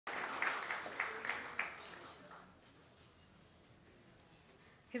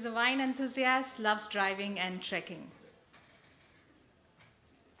He's a wine enthusiast, loves driving and trekking.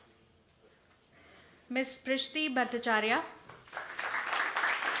 Miss Prishti Bhattacharya.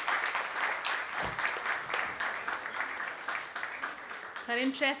 Her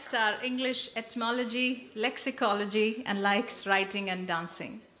interests are English etymology, lexicology, and likes writing and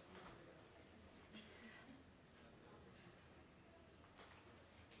dancing.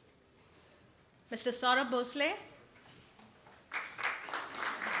 Mr. Saurabh Bhosle.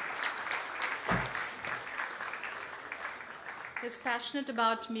 He's passionate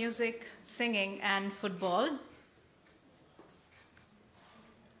about music, singing, and football.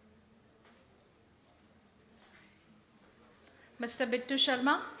 Mr. Bittu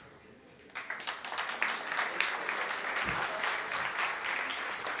Sharma.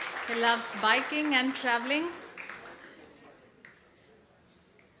 He loves biking and traveling.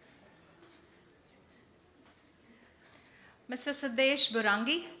 Mr. Siddesh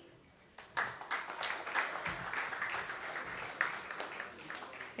Burangi.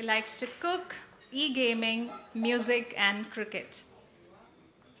 He likes to cook, e-gaming, music, and cricket.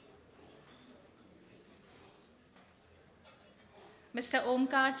 Mr.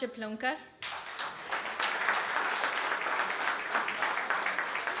 Omkar Chiplunkar.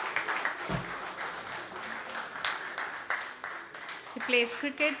 He plays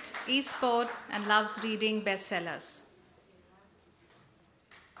cricket, e-sport, and loves reading bestsellers.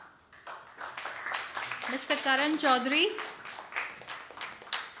 Mr. Karan Chaudhary.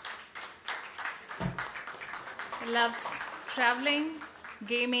 He loves traveling,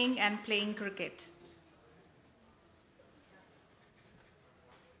 gaming, and playing cricket.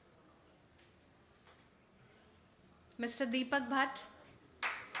 Mr. Deepak Bhatt.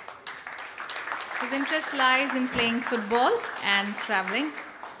 His interest lies in playing football and traveling.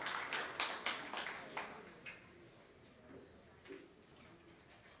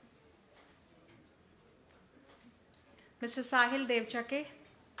 Mr. Sahil Devchake.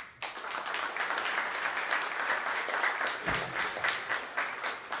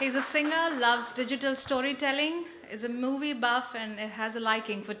 He's a singer, loves digital storytelling, is a movie buff, and has a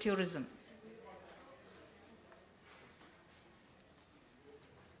liking for tourism.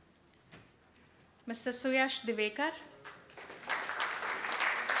 Mr. Suyash Divekar.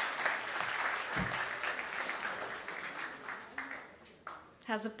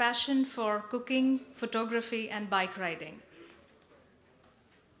 Has a passion for cooking, photography, and bike riding.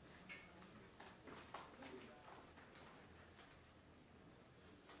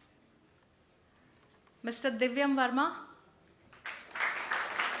 Mr. Divyam Verma.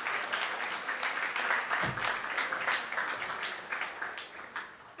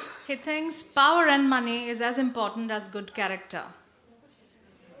 He thinks power and money is as important as good character.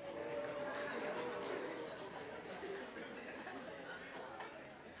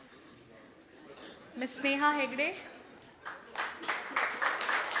 Ms. Sneha Hegde.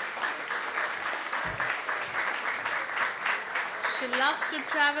 She loves to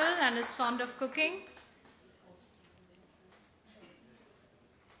travel and is fond of cooking.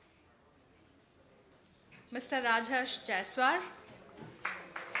 Mr. Rajharsh Jaiswar.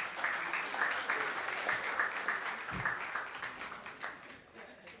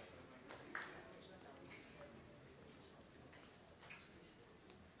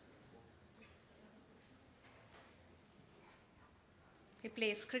 He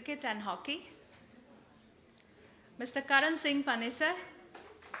plays cricket and hockey. Mr. Karan Singh Panesar.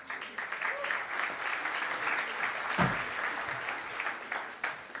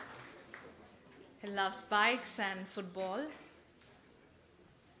 He loves bikes and football.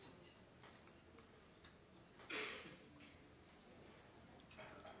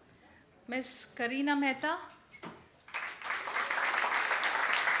 Ms. Karina Mehta.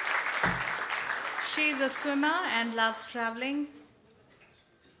 She is a swimmer and loves traveling.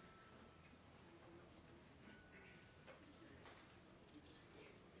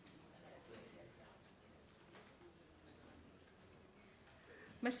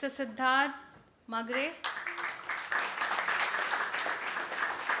 Mr. Siddharth Magre.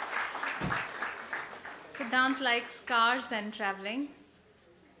 Siddhant likes cars and traveling.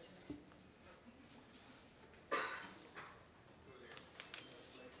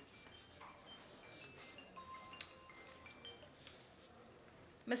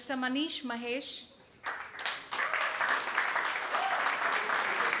 Mr. Manish Mahesh.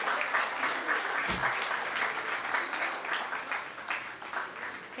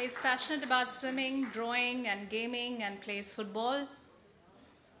 He is passionate about swimming, drawing, and gaming, and plays football.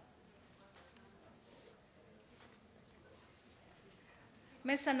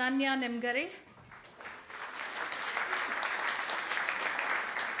 Ms. Ananya Nimgare.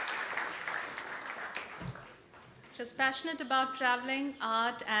 She's passionate about traveling,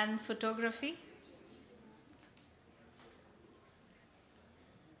 art, and photography.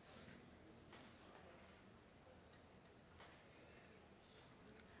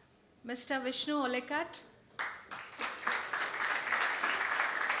 Mr. Vishnu Olekat.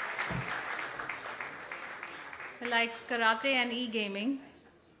 He likes karate and e-gaming.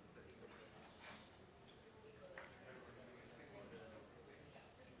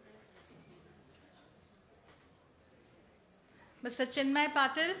 Mr. Chinmay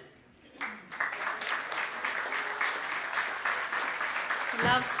Patil. He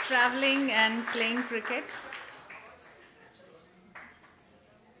loves traveling and playing cricket.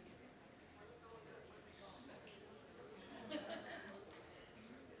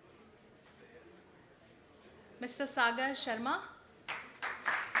 Mr. Sagar Sharma.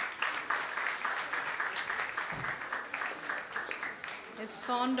 Is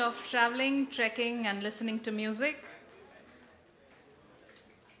fond of traveling, trekking, and listening to music.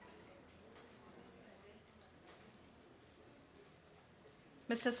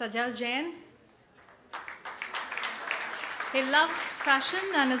 Mr. Sajal Jain. He loves fashion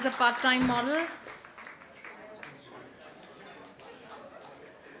and is a part-time model.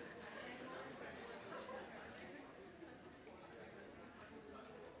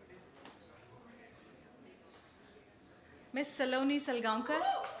 Miss Saloni Salgaonkar.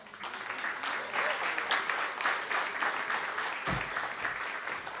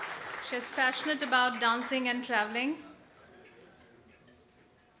 She is passionate about dancing and traveling.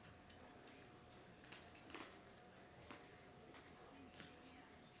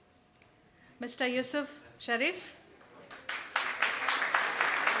 Mr. Yusuf Sharif.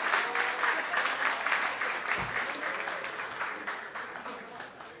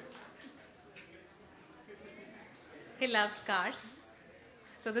 He loves cars,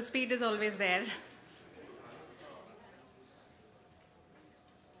 so the speed is always there.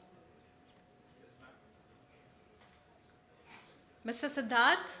 Mr.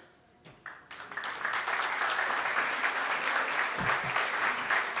 Siddharth.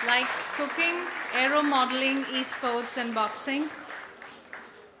 Likes cooking, aero modeling, esports, and boxing.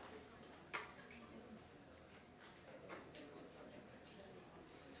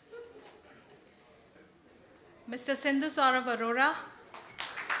 Mr. Sindhu Saurav Arora.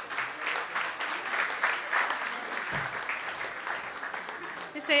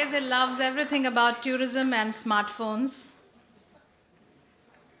 He says he loves everything about tourism and smartphones.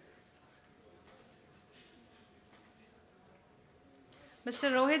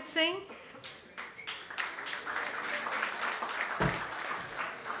 Mr. Rohit Singh.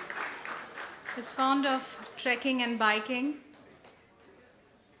 Is fond of trekking and biking.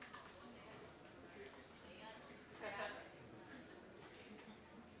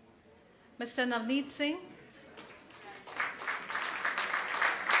 Mr. Navneet Singh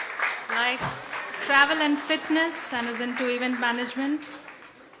likes travel and fitness and is into event management.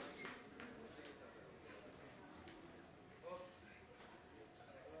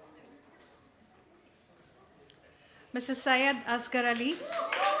 Mr. Syed Asghar Ali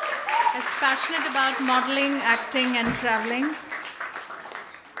is passionate about modeling, acting, and traveling.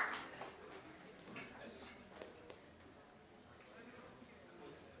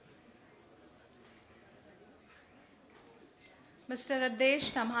 Mr.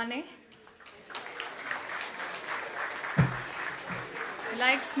 Adesh Tamhane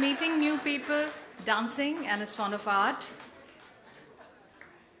likes meeting new people, dancing, and is fond of art.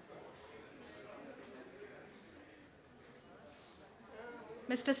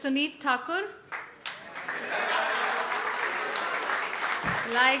 Mr. Suneet Thakur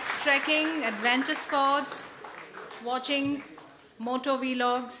likes trekking, adventure sports, watching moto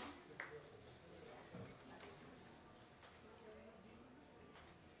vlogs.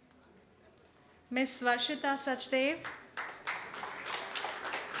 Miss Varshita Sachdev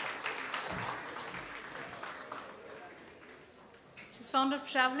she's fond of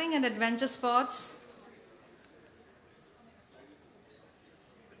traveling and adventure sports.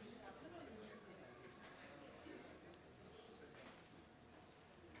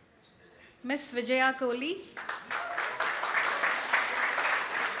 Miss Vijaya Kohli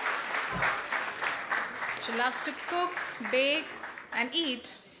she loves to cook, bake, and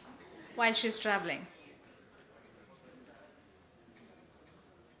eat while she's traveling.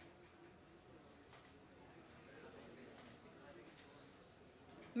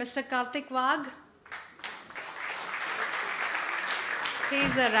 Mr. Karthik Wagh,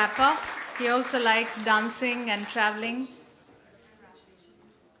 he's a rapper. He also likes dancing and traveling.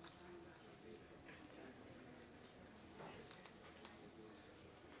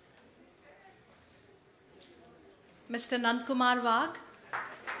 Mr. Nandkumar Wagh.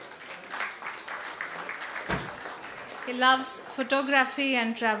 He loves photography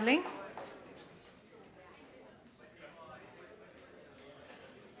and traveling.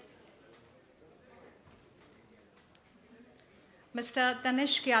 Mr.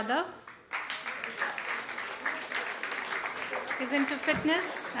 Tanishq Yadav. He's into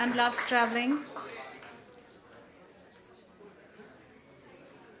fitness and loves traveling.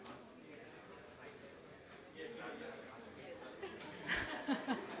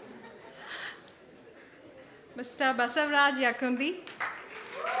 Mr. Basavraj Yakundi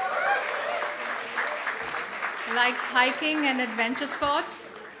likes hiking and adventure sports.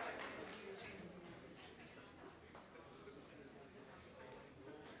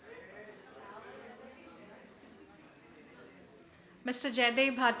 Mr.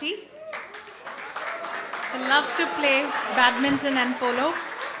 Jaydev Bhati, he loves to play badminton and polo.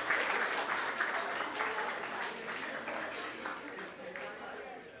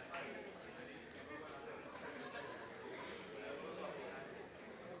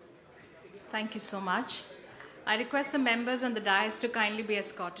 Thank you so much. I request the members on the dais to kindly be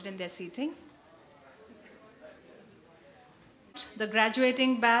escorted in their seating. The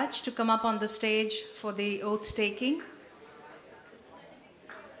graduating batch to come up on the stage for the oath taking.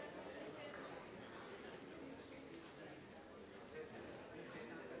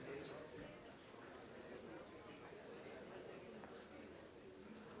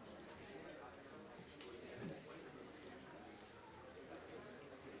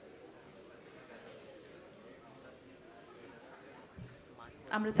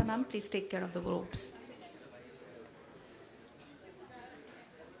 Amrita ma'am, please take care of the robes.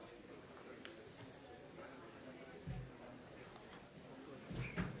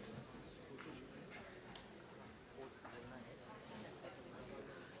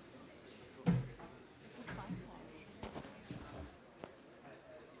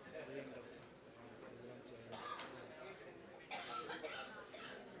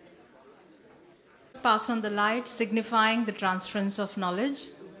 Pass on the light, signifying the transference of knowledge.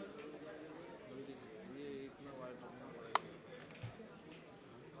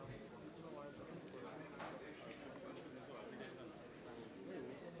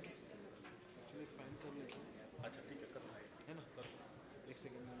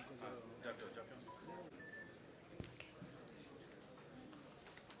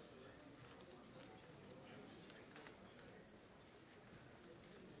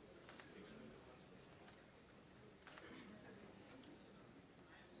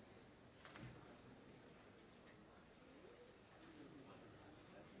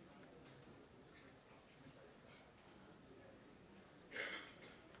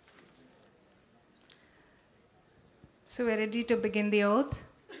 So we're ready to begin the oath.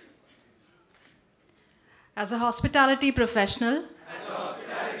 As a hospitality professional,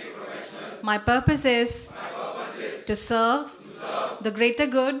 my purpose is to serve the greater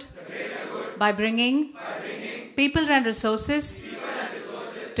good by bringing people and resources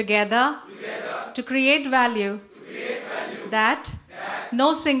together to create value that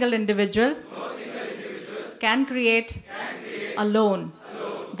no single individual can create alone.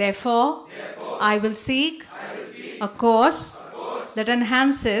 Therefore, I will seek a course that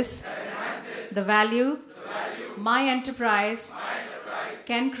enhances the value my enterprise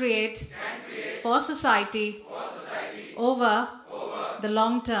can create for society over the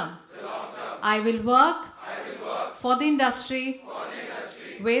long term. I will work for the industry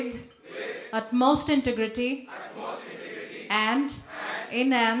with utmost integrity and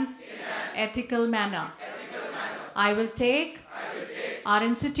in an ethical manner. I will take our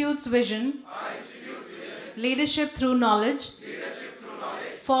institute's vision, leadership through knowledge,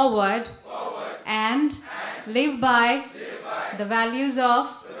 forward and live by the values of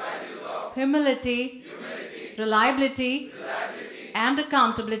humility, reliability and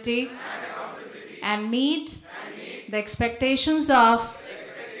accountability, and meet the expectations of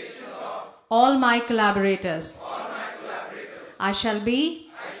all my collaborators. I shall be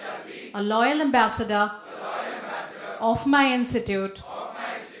a loyal ambassador of my institute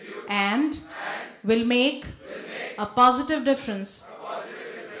and will make a positive difference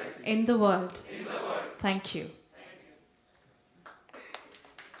in the world. Thank you.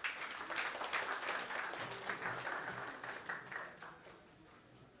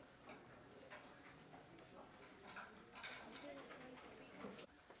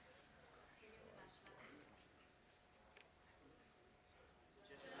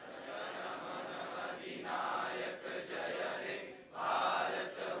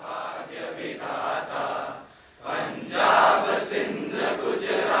 Punjab, Sindh,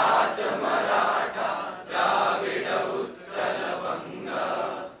 Gujarat, Maratha, Dravid,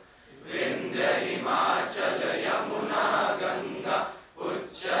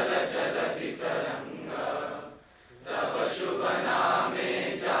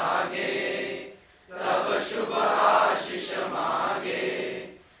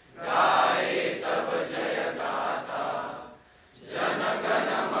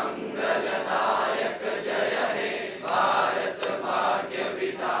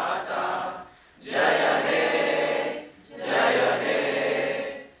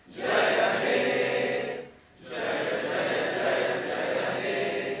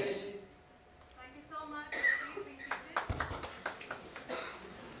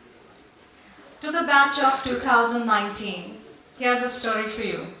 the batch of 2019, here's a story for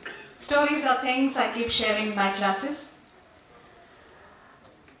you. Stories are things I keep sharing in my classes.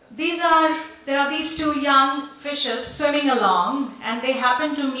 There are these two young fishes swimming along, and they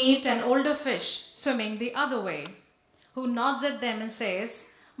happen to meet an older fish swimming the other way, who nods at them and says,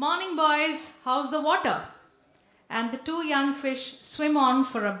 "Morning, boys, how's the water?" And the two young fish swim on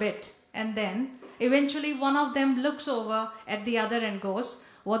for a bit, and then eventually one of them looks over at the other and goes,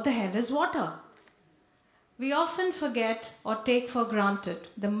 "What the hell is water?" We often forget or take for granted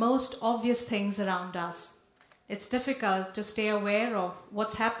the most obvious things around us. It's difficult to stay aware of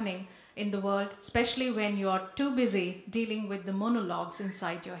what's happening in the world, especially when you're too busy dealing with the monologues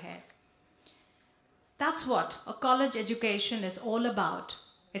inside your head. That's what a college education is all about.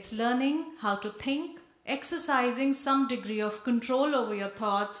 It's learning how to think, exercising some degree of control over your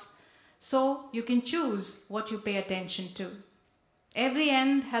thoughts so you can choose what you pay attention to. Every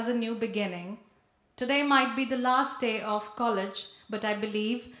end has a new beginning. Today might be the last day of college, but I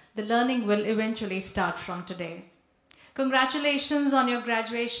believe the learning will eventually start from today. Congratulations on your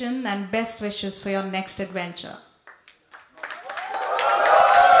graduation and best wishes for your next adventure.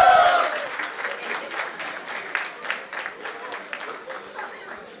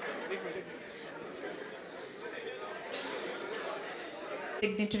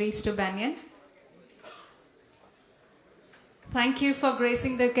 Dignitaries to Banyan. Thank you for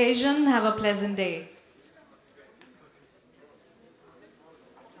gracing the occasion. Have a pleasant day.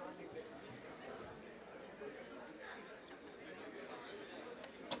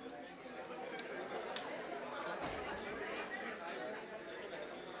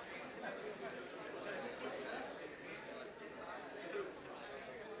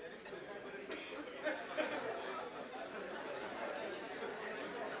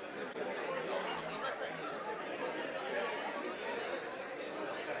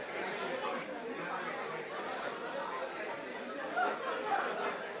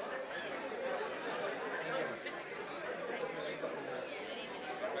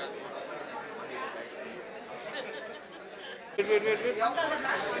 Wait.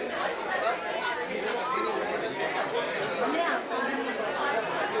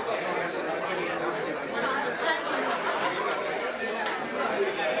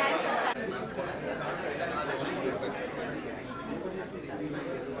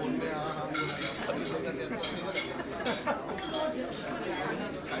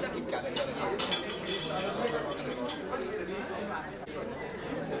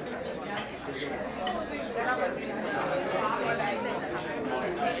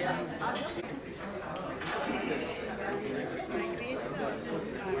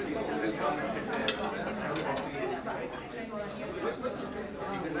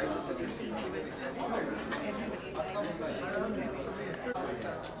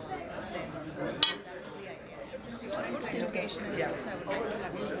 Education is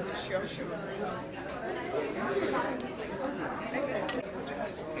also sure.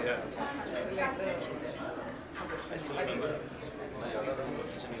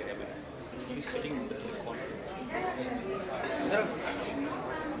 He's sitting in the corner.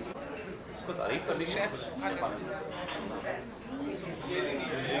 Chef.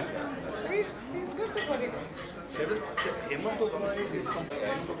 He's good to put it.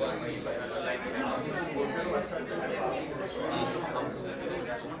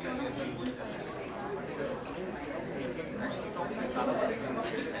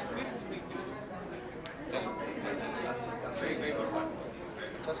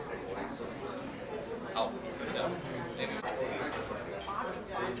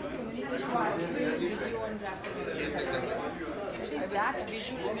 Video and graphics. Yes, exactly. That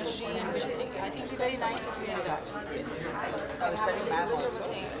visual imagery and visual thing, I think it'd be very nice if we do that. I was studying math also.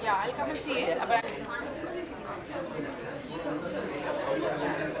 Yeah, I'll come and see it. But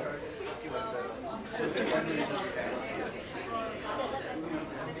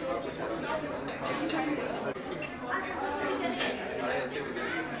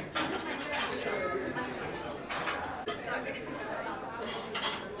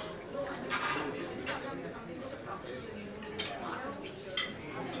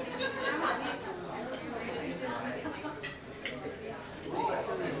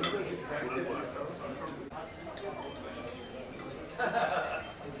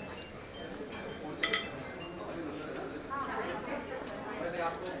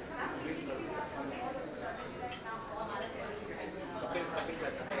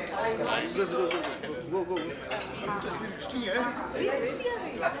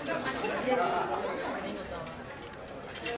Go.